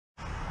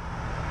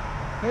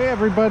Hey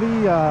everybody,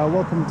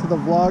 welcome to the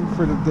vlog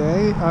for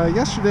today.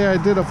 Yesterday I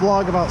did a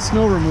vlog about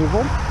snow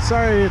removal.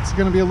 Sorry it's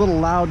going to be a little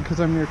loud because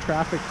I'm near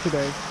traffic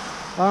today.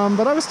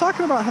 But I was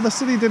talking about how the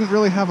city didn't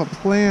really have a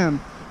plan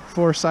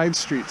for side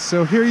streets.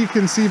 So here you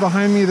can see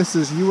behind me, this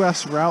is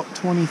US Route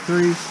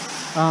 23.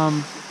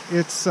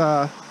 It's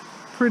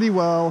pretty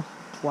well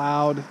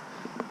plowed.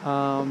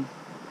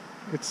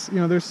 It's, you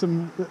know,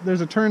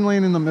 there's a turn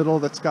lane in the middle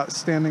that's got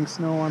standing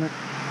snow on it.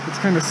 It's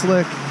kind of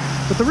slick.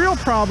 But the real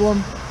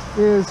problem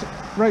is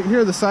right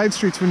here, the side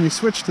streets, when you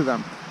switch to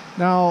them.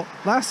 Now,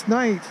 last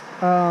night,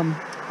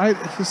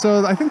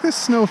 so I think this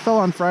snow fell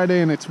on Friday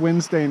and it's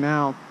Wednesday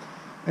now.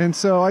 And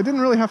so I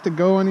didn't really have to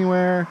go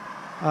anywhere.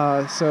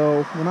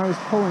 So when I was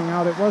pulling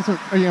out, it wasn't,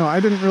 you know,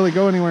 I didn't really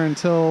go anywhere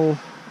until,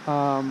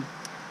 I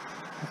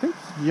think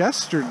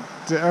yesterday,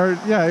 or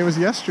yeah, it was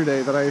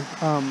yesterday that I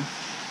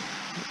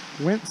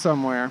went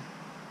somewhere.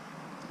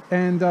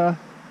 And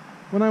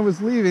when I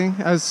was leaving,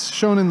 as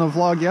shown in the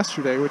vlog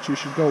yesterday, which you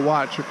should go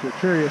watch if you're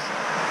curious,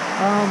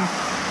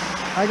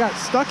 I got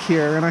stuck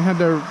here and I had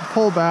to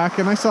pull back,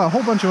 and I saw a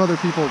whole bunch of other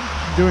people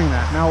doing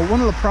that. Now, one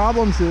of the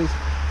problems is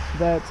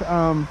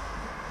that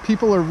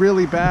people are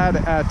really bad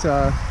at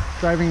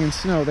driving in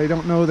snow. They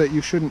don't know that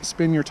you shouldn't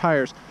spin your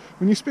tires.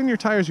 When you spin your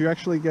tires, you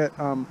actually get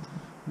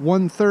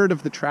 1/3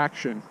 of the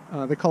traction.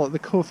 They call it the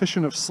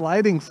coefficient of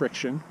sliding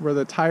friction, where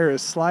the tire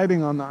is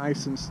sliding on the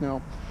ice and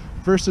snow,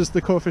 versus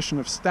the coefficient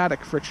of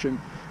static friction,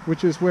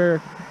 which is where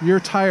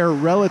your tire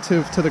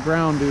relative to the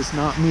ground is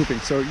not moving,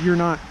 so you're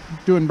not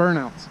doing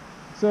burnouts.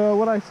 So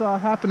what I saw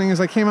happening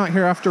is I came out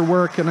here after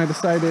work and I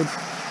decided,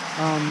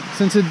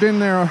 since it'd been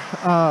there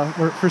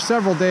for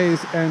several days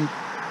and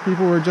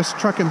people were just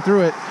trucking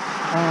through it,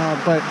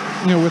 but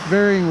you know, with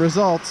varying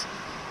results,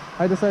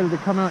 I decided to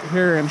come out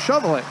here and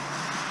shovel it.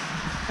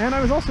 And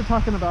I was also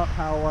talking about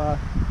how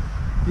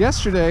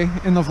yesterday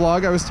in the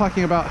vlog, I was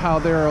talking about how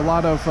there are a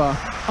lot of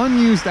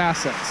unused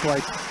assets.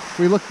 Like, if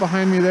we look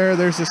behind me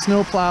there's a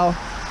snow plow.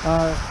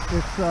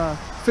 It's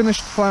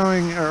finished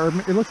plowing, or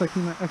it looks like he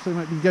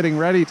might be getting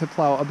ready to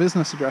plow a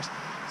business address.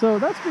 So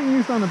that's being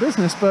used on a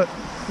business, but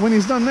when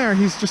he's done there,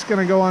 he's just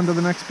gonna go on to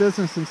the next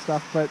business and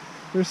stuff. But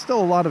there's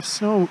still a lot of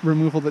snow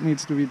removal that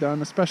needs to be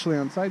done, especially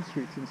on side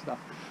streets and stuff.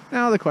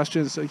 Now the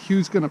question is,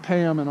 who's going to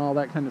pay them and all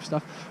that kind of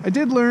stuff. I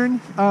did learn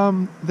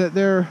that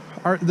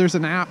there's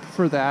an app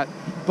for that,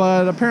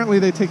 but apparently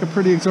they take a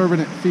pretty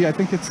exorbitant fee. I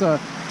think it's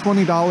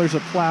 $20 a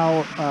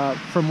plow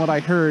from what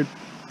I heard,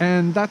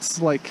 and that's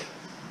like,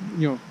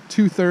 you know,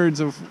 2/3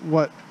 of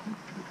what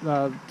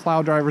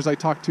plow drivers I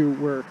talked to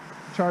were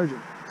charging.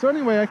 So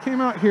anyway, I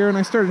came out here and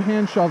I started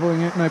hand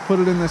shoveling it, and I put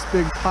it in this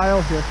big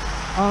pile here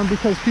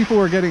because people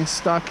were getting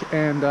stuck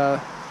and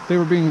they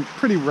were being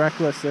pretty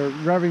reckless. They're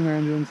revving their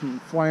engines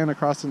and flying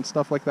across and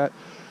stuff like that.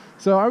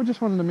 So I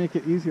just wanted to make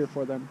it easier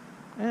for them.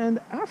 And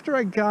after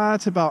I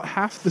got about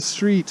half the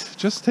street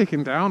just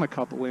taken down a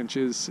couple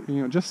inches,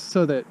 you know, just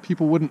so that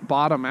people wouldn't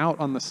bottom out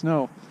on the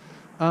snow,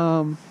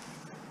 all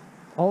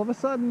of a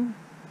sudden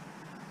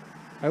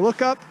I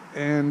look up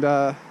and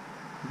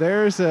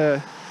there's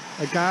a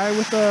guy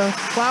with a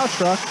plow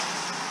truck,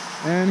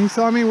 and he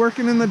saw me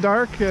working in the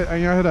dark. I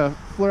had a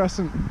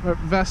fluorescent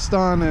vest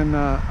on and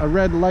a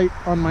red light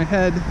on my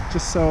head,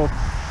 just so,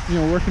 you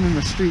know, working in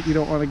the street, you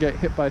don't want to get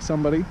hit by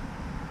somebody.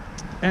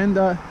 And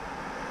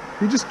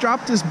he just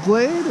dropped his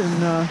blade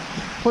and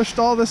pushed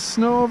all this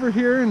snow over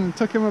here, and it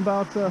took him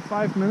about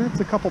 5 minutes,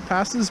 a couple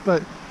passes,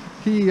 but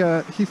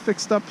he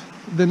fixed up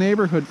the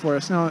neighborhood for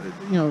us. Now,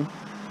 you know,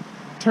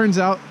 turns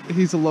out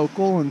he's a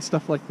local and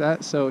stuff like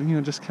that, so, you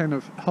know, just kind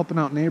of helping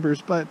out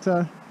neighbors. But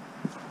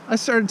I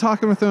started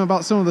talking with him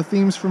about some of the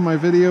themes from my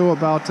video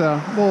about,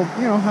 well,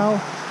 you know, how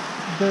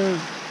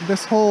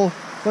this whole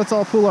let's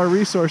all pool our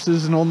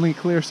resources and only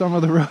clear some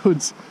of the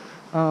roads,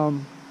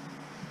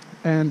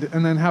 and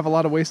then have a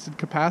lot of wasted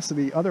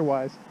capacity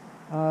otherwise.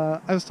 I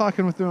was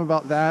talking with him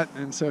about that,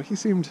 and so he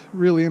seemed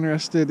really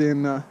interested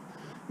in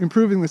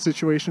improving the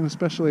situation,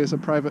 especially as a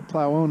private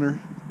plow owner.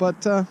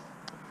 But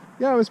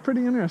yeah, it was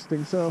pretty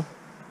interesting. So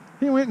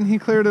he went and he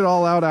cleared it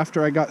all out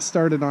after I got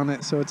started on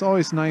it. So it's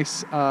always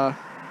nice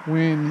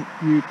when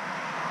you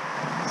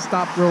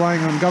stop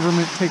relying on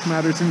government, take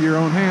matters into your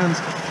own hands,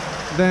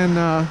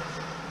 then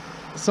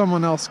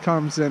someone else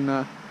comes and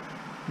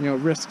you know,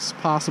 risks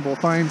possible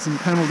fines and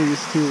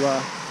penalties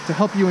to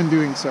help you in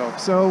doing so.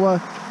 So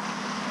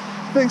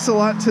thanks a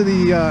lot to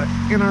the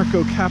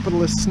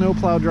anarcho-capitalist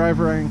snowplow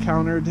driver I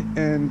encountered,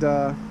 and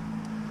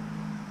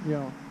you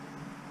know,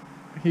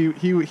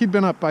 he'd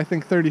been up, I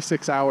think,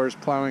 36 hours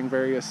plowing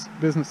various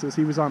businesses.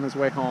 He was on his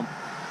way home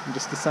and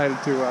just decided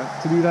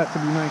to do that to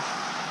be nice.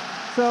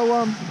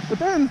 So, but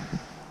then,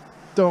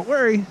 don't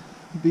worry,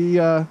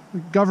 the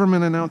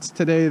government announced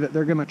today that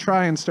they're going to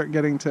try and start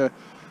getting to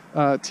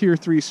Tier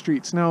 3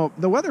 streets. Now,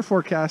 the weather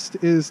forecast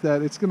is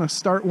that it's going to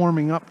start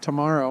warming up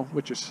tomorrow,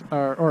 which is,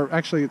 or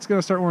actually, it's going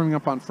to start warming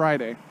up on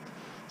Friday,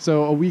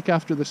 so a week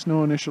after the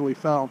snow initially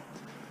fell.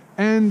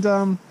 And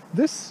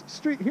this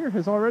street here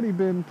has already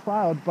been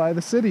plowed by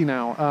the city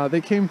now. They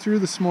came through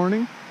this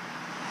morning,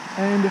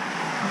 and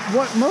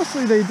what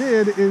mostly they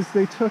did is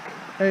they took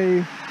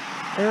a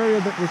area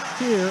that was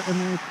here,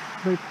 and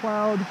they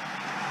plowed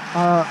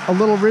a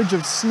little ridge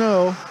of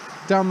snow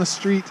down the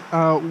street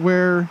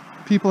where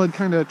people had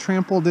kind of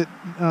trampled it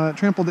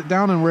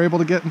down and were able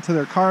to get into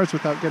their cars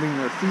without getting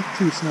their feet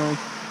too snowy.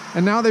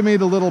 And now they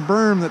made a little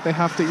berm that they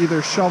have to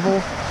either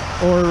shovel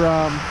or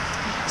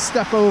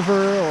step over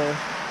or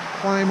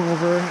climb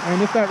over.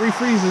 And if that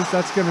refreezes,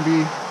 that's going to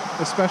be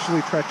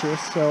especially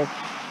treacherous. So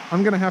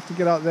I'm going to have to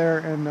get out there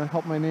and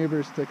help my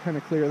neighbors to kind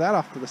of clear that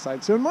off to the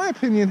side. So in my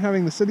opinion,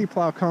 having the city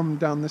plow come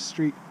down this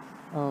street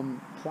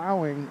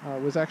plowing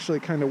was actually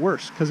kind of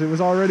worse, because it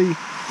was already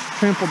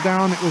trampled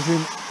down.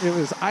 It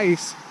was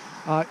ice.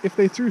 If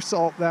they threw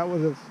salt, that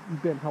would have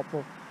been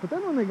helpful. But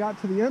then when they got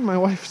to the end, my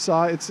wife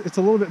saw it's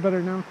a little bit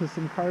better now because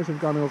some cars have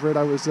gone over it.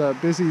 I was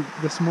busy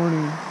this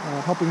morning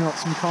helping out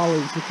some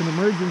colleagues with an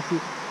emergency.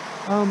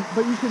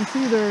 But you can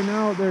see there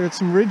are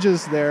some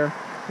ridges there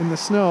in the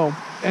snow.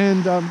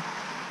 And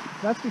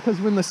that's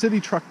because when the city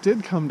truck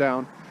did come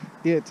down,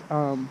 it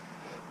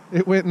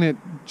went and it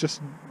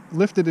just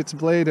lifted its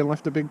blade and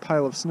left a big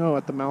pile of snow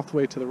at the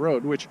mouthway to the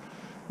road, which,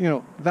 you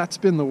know, that's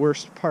been the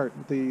worst part.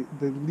 The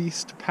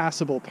least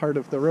passable part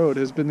of the road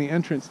has been the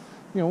entrance.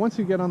 You know, once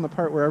you get on the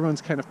part where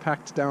everyone's kind of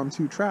packed down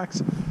 2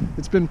 tracks,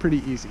 it's been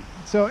pretty easy.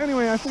 So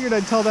anyway, I figured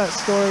I'd tell that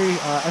story.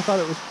 I thought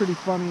it was pretty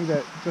funny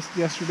that just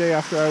yesterday,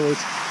 after I was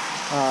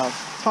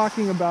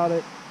talking about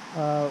it,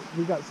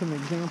 we got some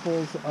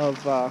examples of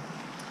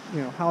you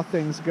know, how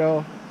things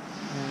go.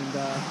 And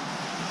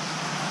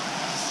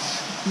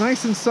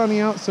nice and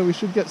sunny out, so we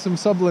should get some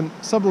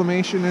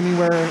sublimation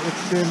anywhere.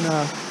 It's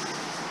been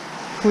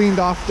cleaned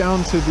off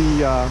down to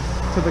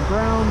the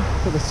ground,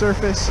 to the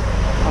surface.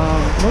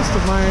 Most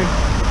of my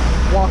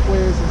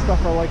walkways and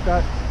stuff are like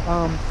that.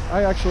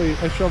 I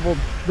shoveled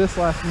this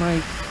last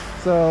night,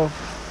 so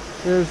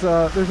there's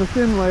a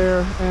thin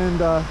layer, and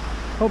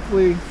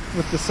hopefully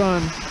with the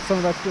sun, some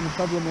of that's going to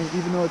sublimate,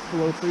 even though it's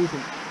below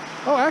freezing.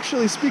 Oh,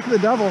 actually, speak of the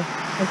devil,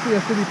 I see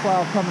a city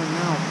plow coming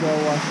now,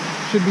 so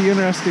should be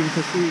interesting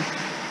to see.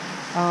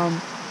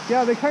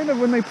 Yeah, they kind of,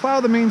 when they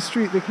plow the main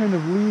street, they kind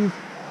of leave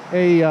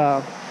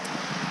a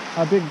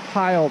big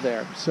pile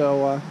there.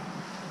 So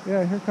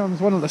yeah, here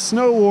comes one of the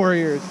snow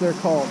warriors, they're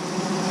called.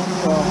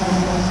 So,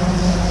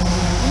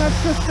 and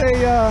that's just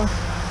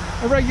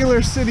a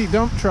regular city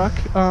dump truck.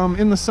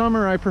 In the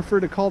summer, I prefer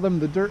to call them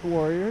the dirt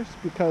warriors,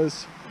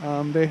 because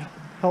they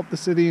help the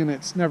city in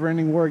its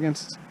never-ending war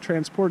against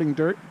transporting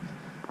dirt.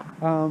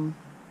 And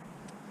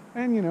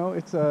you know,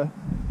 it's a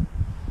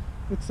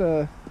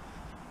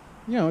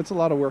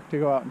lot of work to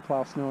go out and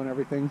plow snow and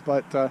everything,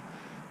 but there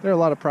are a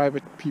lot of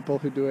private people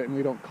who do it, and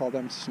we don't call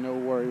them snow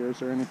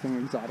warriors or anything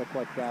exotic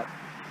like that.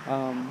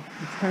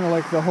 It's kind of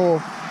like the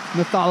whole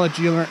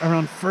mythology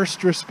around first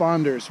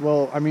responders.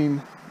 Well, I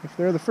mean, if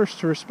they're the first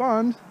to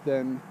respond,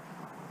 then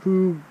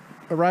who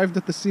arrived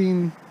at the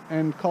scene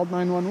and called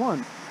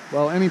 911?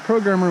 Well, any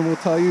programmer will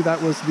tell you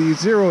that was the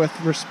 0th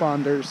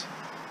responders,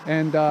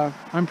 and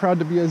I'm proud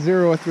to be a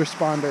 0th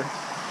responder.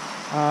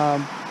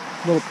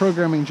 Little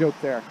programming joke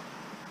there.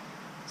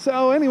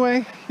 So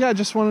anyway, yeah,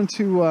 just wanted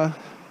to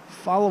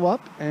follow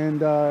up and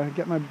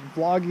get my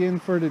vlog in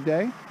for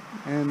today,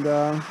 and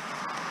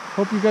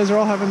hope you guys are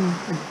all having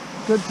a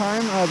good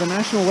time. The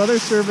National Weather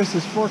Service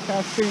is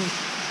forecasting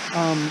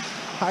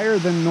higher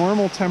than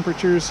normal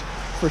temperatures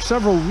for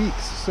several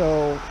weeks.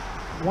 So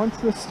once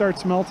this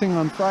starts melting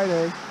on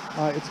Friday,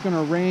 it's going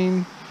to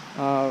rain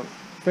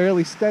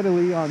fairly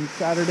steadily on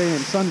Saturday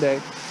and Sunday,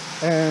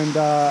 and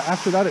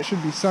after that it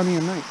should be sunny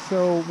and nice.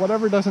 So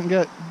whatever doesn't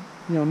get,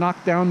 you know,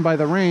 knocked down by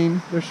the rain,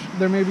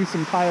 there may be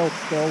some piles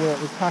still where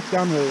it was packed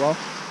down really well,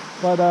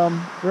 but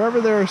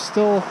wherever there are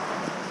still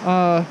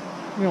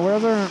you know,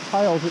 wherever there aren't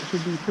piles, it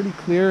should be pretty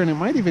clear, and it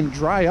might even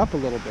dry up a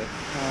little bit.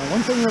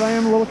 One thing that I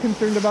am a little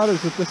concerned about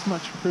is with this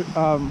much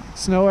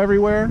snow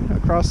everywhere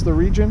across the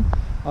region,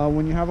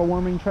 when you have a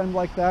warming trend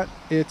like that,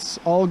 it's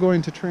all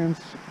going to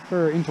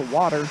transfer into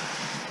water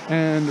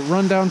and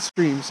run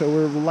downstream. So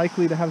we're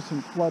likely to have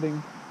some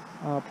flooding,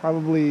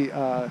 probably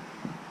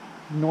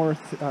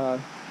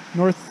northwest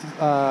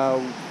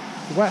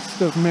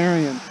of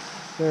Marion.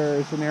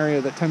 There's an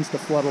area that tends to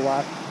flood a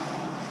lot.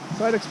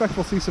 So I'd expect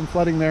we'll see some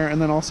flooding there,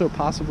 and then also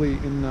possibly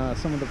in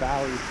some of the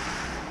valleys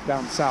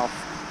down south.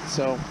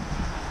 So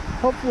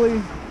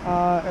hopefully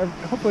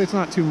it's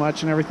not too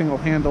much and everything will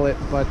handle it,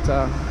 but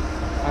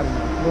I don't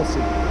know, we'll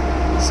see.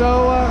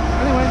 So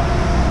anyway,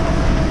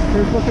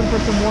 here's looking for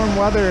some warm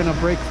weather and a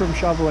break from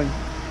shoveling.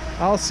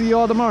 I'll see you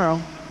all tomorrow.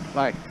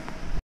 Bye.